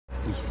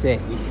We set.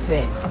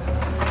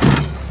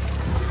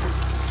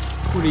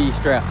 Who need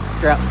straps?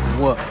 Straps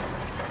for what?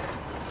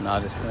 Nah,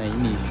 just playing. You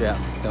need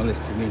straps. Don't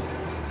listen to me.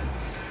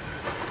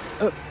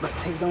 Up, but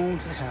take it on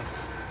to the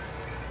house.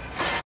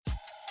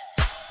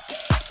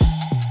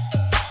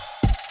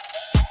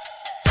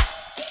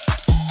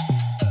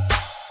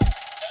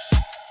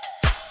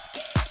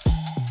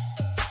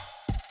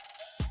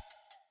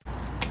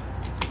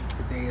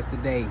 Today is the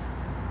day.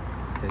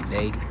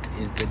 Today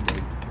is the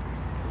day.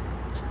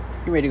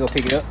 You ready to go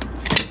pick it up?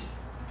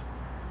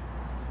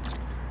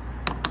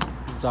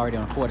 It was already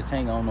on a quarter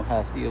tank. I don't know how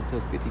it still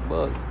took 50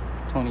 bucks.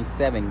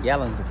 27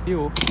 gallons of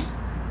fuel.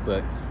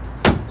 But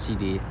she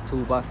did.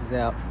 Toolboxes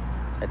out.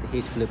 Had the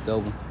hitch flipped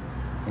over.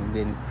 And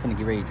then finna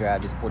get ready to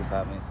drive this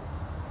 45 minutes.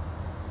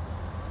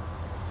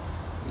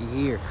 We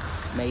here.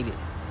 Made it.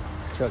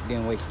 Truck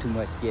didn't waste too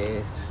much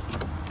gas.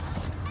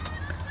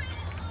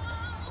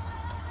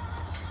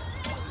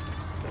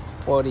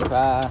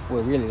 45,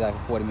 well, really like a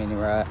 40-minute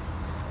ride,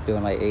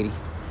 doing like 80.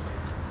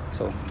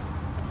 So,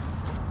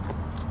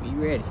 we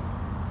ready.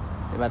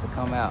 They're about to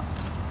come out.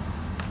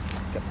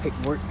 Got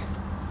paperwork.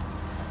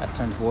 I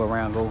turn the boy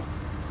around, go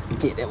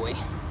get that way.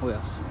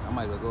 Well, I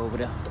might as well go over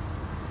there.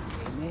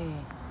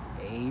 Amen.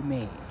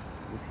 Amen.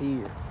 It's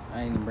here.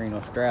 I ain't even bring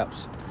no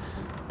straps.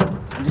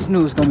 I just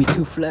knew it was gonna be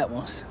 2 flat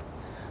ones,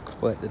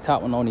 but the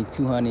top one only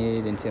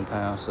 210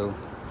 pounds. So,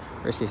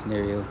 worst case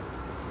scenario,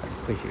 I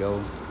just push it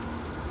over.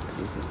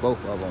 This is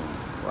both of them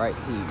right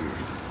here.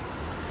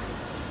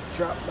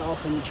 Dropped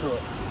off in the truck.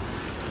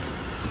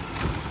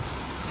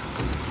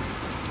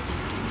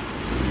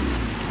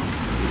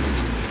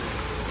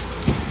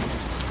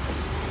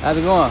 How's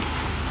it going?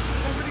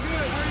 Pretty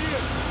good. How are you?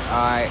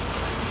 All right.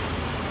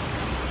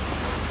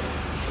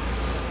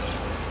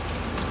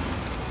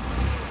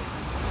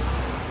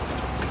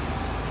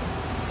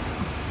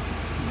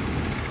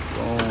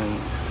 Boom.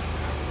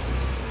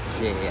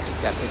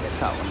 Yeah, gotta take that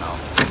top one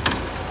off.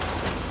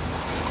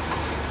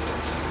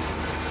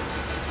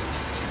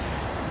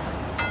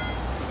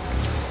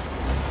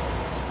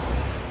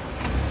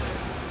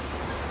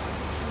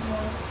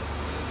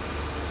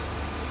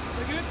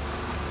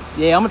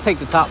 Yeah, I'm gonna take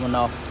the top one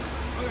off.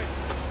 Okay.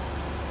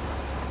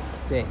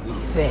 Set, we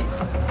set.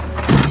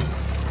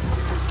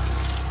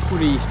 Who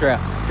needs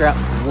straps? Straps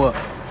for what?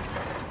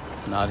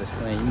 Nah, just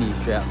playing. You need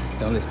straps.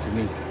 Don't listen to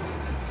me.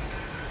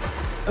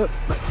 Up,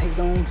 but take it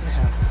on to the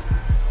house.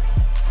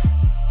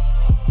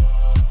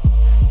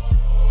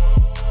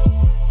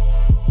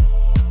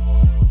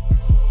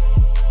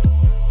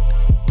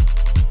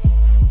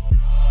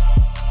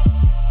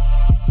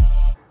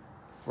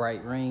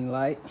 Bright ring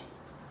light.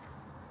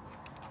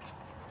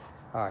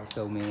 All right,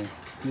 so man,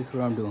 this is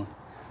what I'm doing.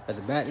 I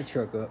have to back the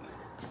truck up,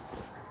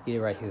 get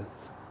it right here.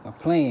 My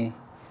plan,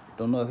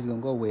 don't know if it's gonna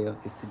go well,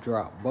 is to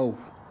drop both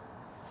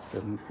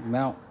the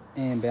mount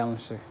and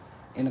balancer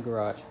in the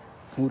garage,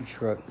 move the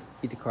truck,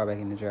 get the car back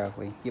in the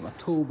driveway, get my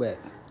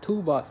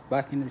toolbox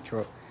back in the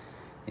truck,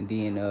 and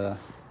then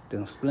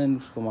them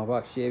splinters for my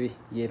box Chevy,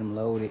 get them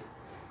loaded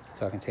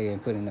so I can take it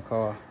and put it in the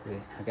car.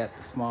 I got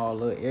the small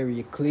little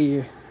area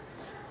clear.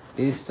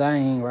 This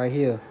thing right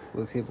here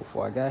was here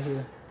before I got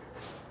here.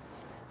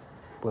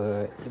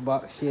 But the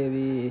box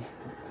Chevy,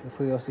 the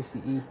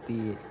 460E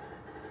did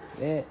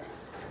that.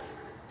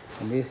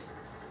 And this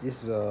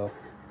is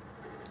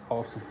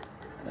awesome.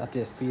 I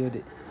just filled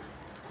it.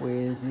 Where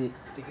is it?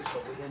 I think it's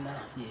over here now.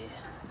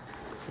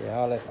 Yeah,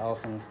 all that's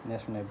awesome. And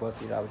that's from that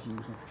bucket I was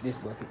using, this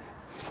bucket.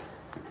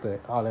 But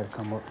all that'll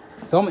come up.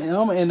 So I'm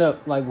gonna end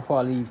up, like, before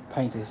I leave,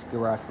 paint this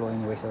garage floor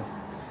anyway. So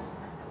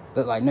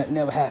look like nothing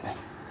ever happened.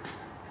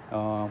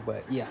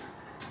 But yeah.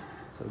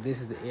 So this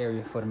is the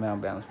area for the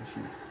mount balance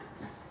machine.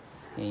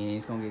 And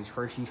it's gonna get its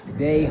first use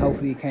today.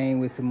 Hopefully it came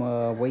with some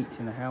weights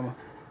and a hammer.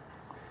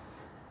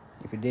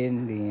 If it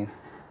didn't, then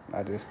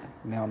I just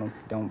mount them,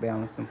 don't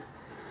balance them.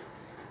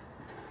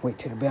 Wait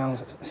till the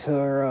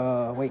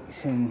balancer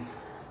weights, and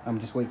I'm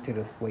just wait till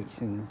the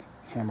weights and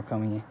hammer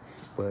come in.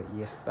 But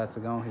yeah, about to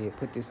go ahead,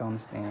 put this on the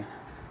stand,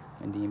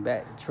 and then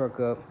back the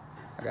truck up.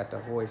 I got the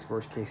hoist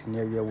worst case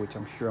scenario, which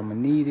I'm sure I'm gonna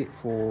need it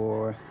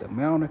for the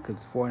mounter because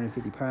it's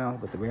 450 pounds,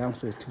 but the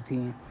balancer is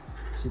 210.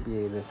 Should be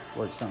able to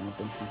work something with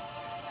them too.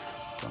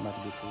 So I'm about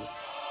to get to it.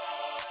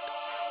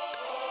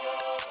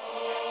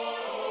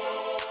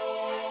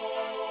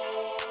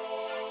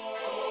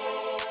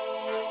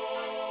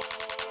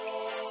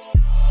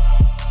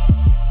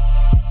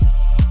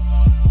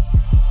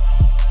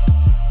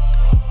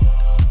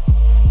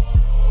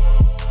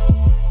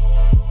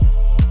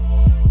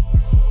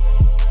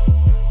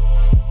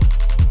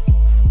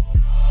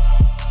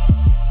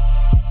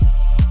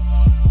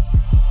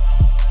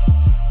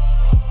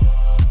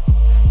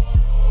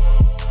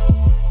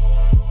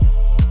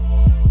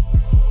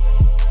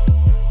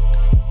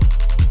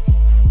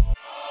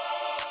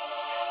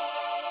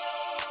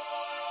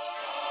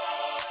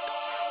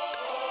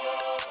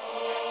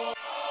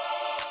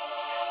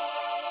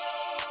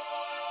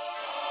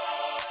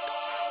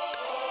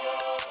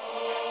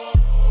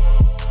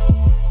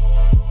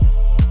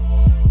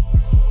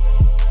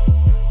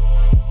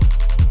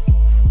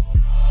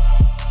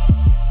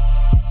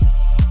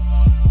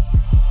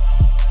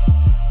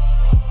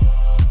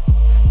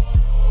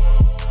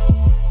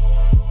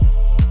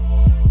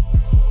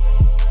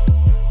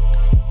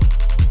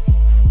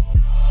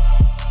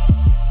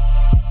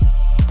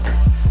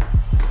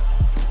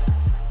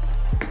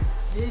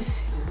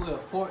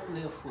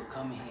 forklift will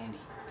come in handy.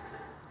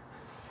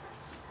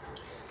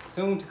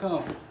 Soon to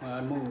come when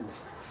I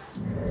move.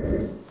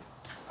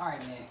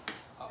 Alright, man.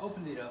 I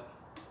opened it up.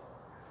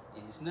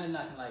 And there's nothing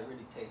I can like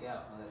really take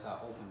out unless I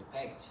open the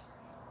package.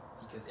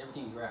 Because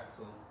everything's wrapped,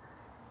 so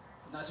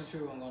not too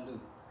sure what I'm gonna do.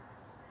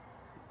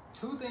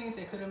 Two things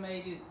that could have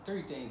made it,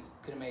 three things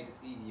could have made this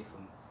easier for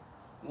me.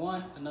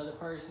 One, another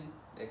person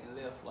that can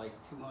lift like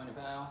 200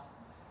 pounds.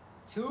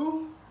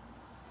 Two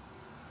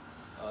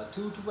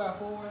 2x4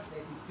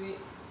 that can fit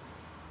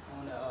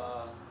on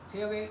the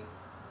tailgate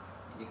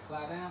and they can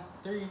slide down.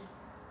 Three,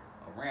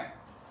 a ramp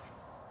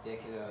that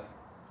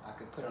I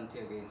could put on the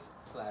tailgate and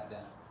slide it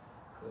down.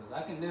 Cause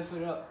I can lift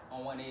it up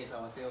on one edge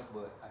by myself,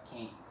 but I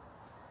can't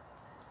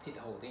hit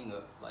the whole thing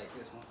up like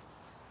this one.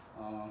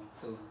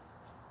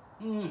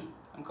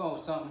 I'm coming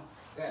with something.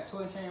 I got a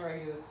toy chain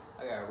right here.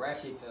 I got a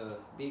ratchet,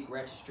 big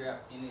ratchet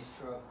strap in this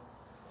truck.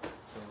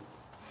 So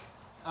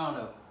I don't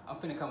know. I'm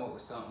finna come up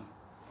with something.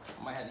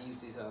 I might have to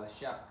use this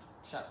shop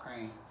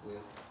crane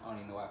with, I don't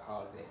even know what I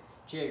call it, that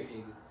cherry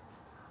picker,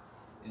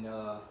 and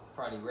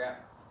probably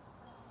wrap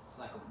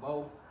like a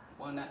bow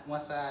one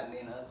side and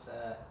then the other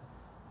side,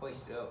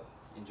 hoist it up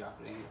and drop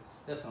it in here.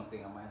 That's one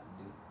thing I might have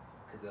to do,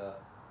 cause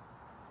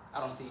I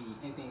don't see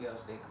anything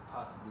else that could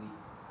possibly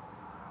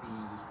be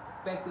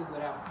effective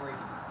without breaking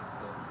it.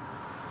 So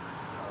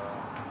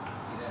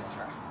give that a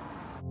try.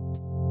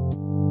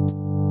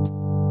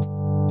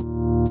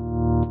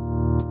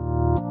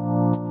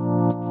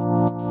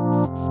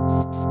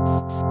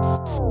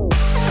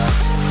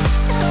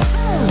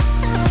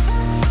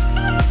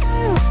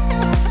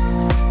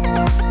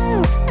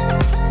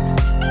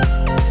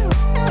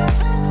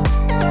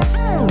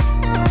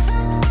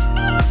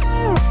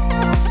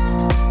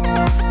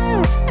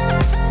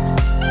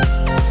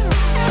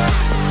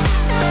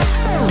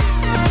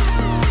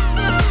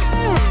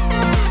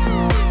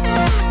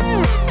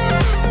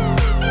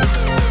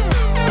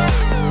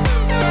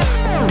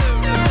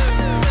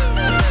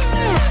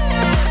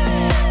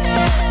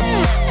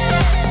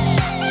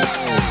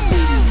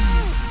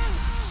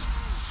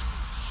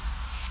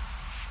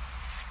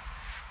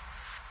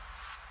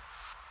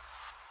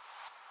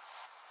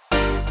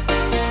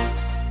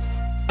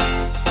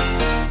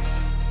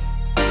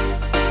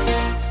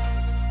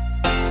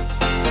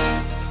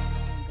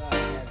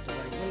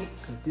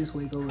 This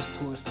way goes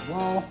towards the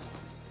wall.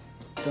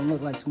 Don't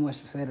look like too much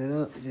to set it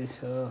up.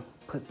 Just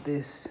put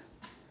this,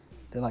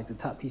 like the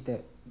top piece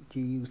that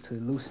you use to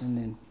loosen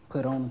and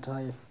put on the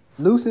tire.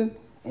 Loosen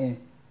and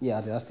yeah,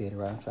 I said it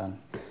right.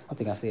 I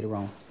think I said it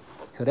wrong.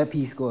 So that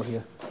piece go up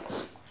here.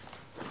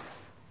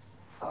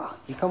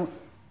 You come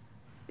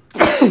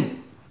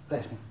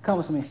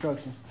with some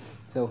instructions.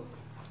 So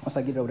once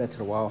I get over that to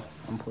the wall,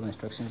 I'm pulling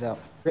instructions out.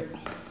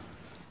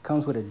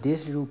 Comes with a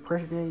digital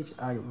pressure gauge.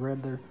 I'd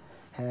rather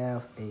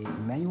have a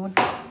manual one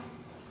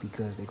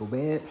because they go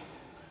bad.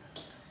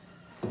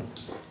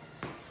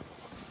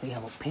 They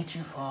have a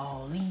picture for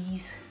all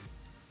these.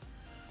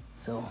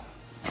 So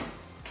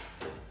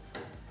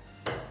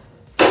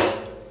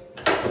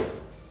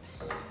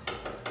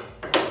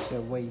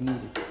whichever way you need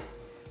it.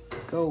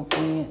 Go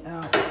in,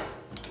 out,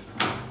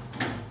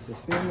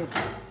 suspend it,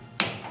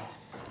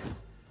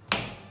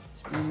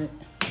 spin it,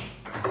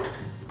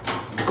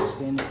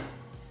 spin it.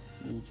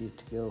 Need you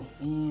to go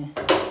in,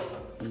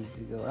 needs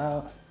to go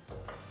out,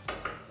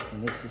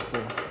 and this is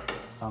for,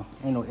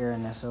 ain't no air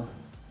in there, so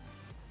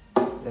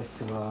that's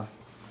to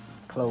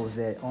close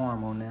that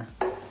arm on there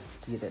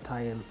to get that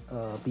tire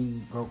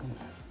bead broken.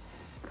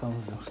 Comes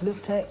with some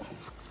slip tack,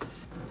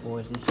 or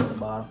is this just a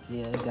bottle?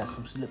 Yeah, it got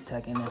some slip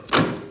tack in there.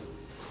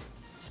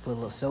 Just put a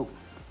little soap,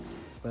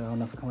 but I don't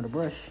know if it comes with a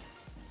brush.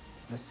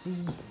 Let's see.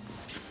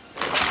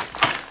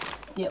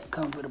 Yep,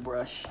 comes with a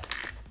brush.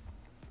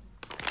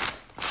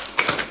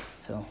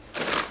 So I'm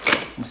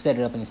gonna set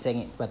it up in a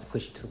second. About to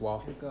push it to the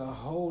wall. Took a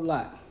whole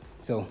lot.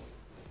 So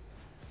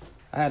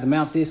I had to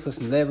mount this for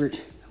some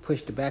leverage.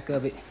 Push the back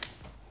of it.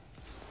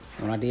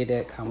 When I did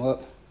that, come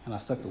up, and I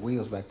stuck the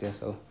wheels back there.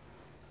 So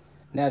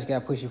now I just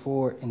gotta push it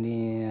forward and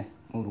then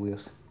move the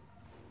wheels.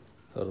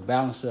 So the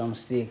balancer I'm gonna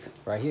stick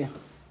right here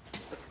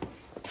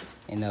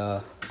and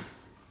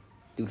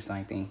do the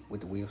same thing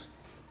with the wheels.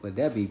 But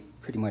that'd be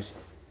pretty much,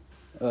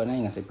 I ain't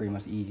gonna say pretty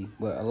much easy,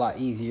 but a lot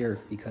easier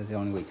because they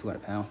only weigh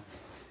 200 pounds.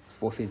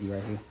 450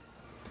 right here.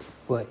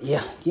 But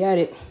yeah, got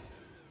it.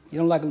 You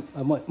don't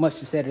like much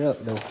to set it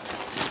up though.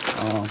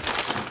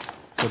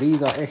 So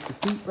these are extra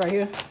feet right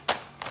here.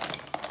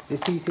 This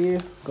piece here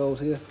goes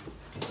here.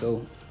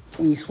 So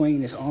when you swing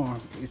this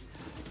arm, it's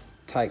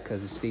tight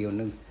because it's still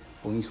new.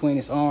 But when you swing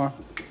this arm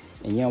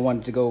and you don't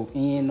want it to go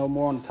in no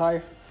more on the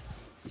tire,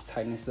 just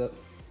tighten this up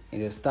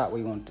and it'll stop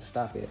where you want it to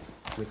stop at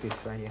with this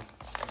right here.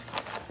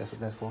 That's what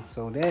that's for.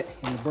 So that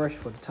and the brush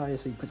for the tire,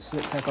 so you put the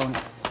slip tack on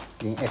it,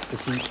 then extra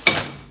feet.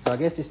 So I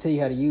guess just tell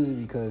you how to use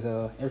it because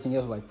everything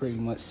else is like pretty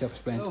much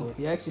self-explanatory.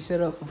 You actually set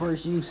up for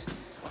first use.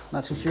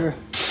 Not too sure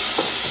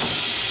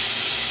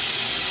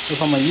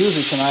if I'm gonna use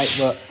it tonight,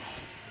 but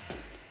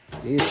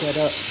it is set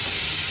up.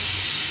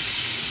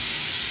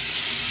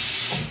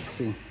 Let's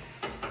see.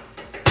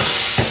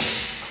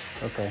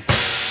 Okay.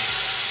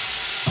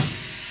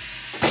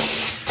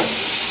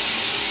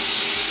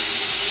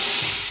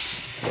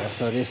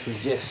 so this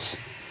was just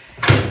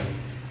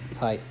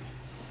tight.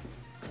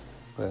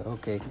 But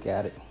okay,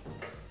 got it.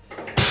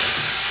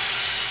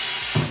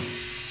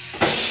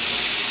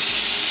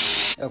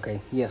 Okay,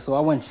 yeah, so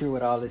I wasn't sure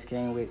what all this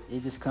came with.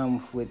 It just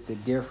comes with the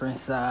different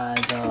size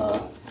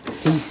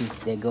pieces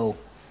that go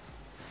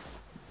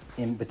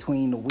in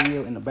between the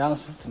wheel and the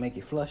balancer to make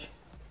it flush,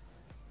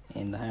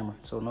 and the hammer.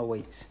 So no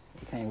weights.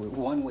 It came with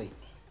one weight.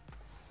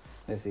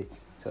 That's it.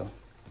 So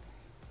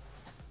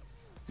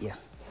yeah.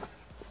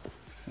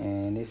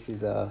 And this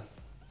is a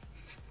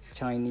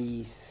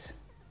Chinese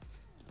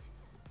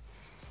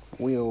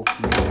wheel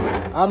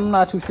measure. I'm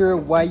not too sure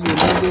why you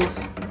need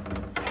this,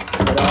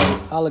 but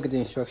I'll look at the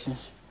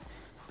instructions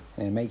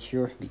and make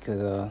sure,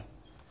 because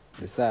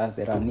the size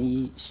that I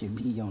need should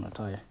be on the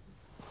tire.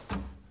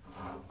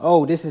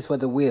 Oh, this is for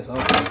the width.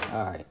 Okay,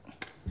 all right.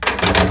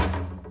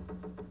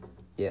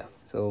 Yeah,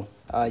 so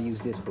I'll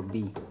use this for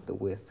B, the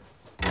width.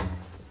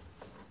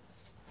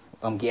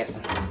 I'm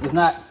guessing. If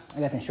not,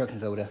 I got the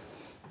instructions over there.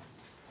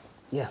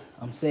 Yeah,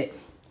 I'm set.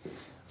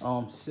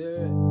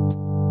 Sir.